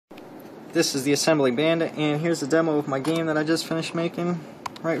This is the AssemblyBandit, and here's a demo of my game that I just finished making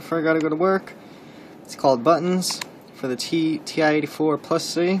right before I gotta go to work. It's called Buttonz for the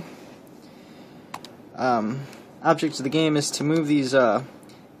TI84+C. Object of the game is to move these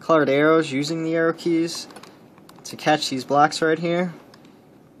colored arrows using the arrow keys to catch these blocks right here.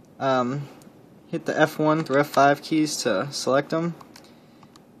 Hit the F1 through F5 keys to select them.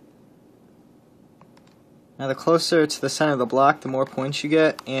 Now the closer to the center of the block, the more points you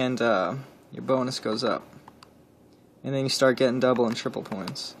get, and your bonus goes up. And then you start getting double and triple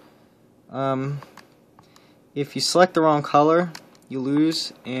points. If you select the wrong color, you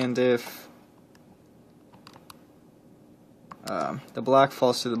lose, and if the block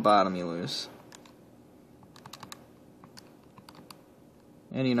falls to the bottom, you lose.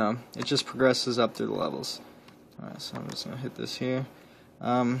 And you know, it just progresses up through the levels. Alright, so I'm just going to hit this here.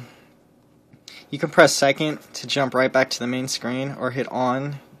 You can press second to jump right back to the main screen, or hit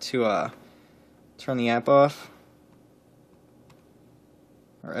on to turn the app off.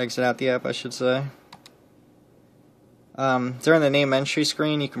 Or exit out the app, I should say. During the name entry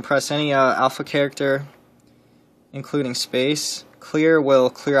screen, you can press any alpha character, including space. Clear will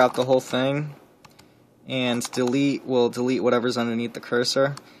clear out the whole thing, and delete will delete whatever's underneath the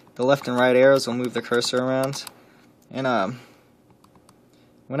cursor. The left and right arrows will move the cursor around. And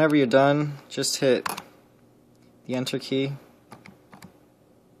whenever you're done, just hit the enter key.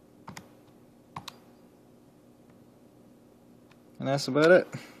 And that's about it.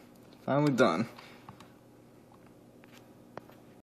 Finally done.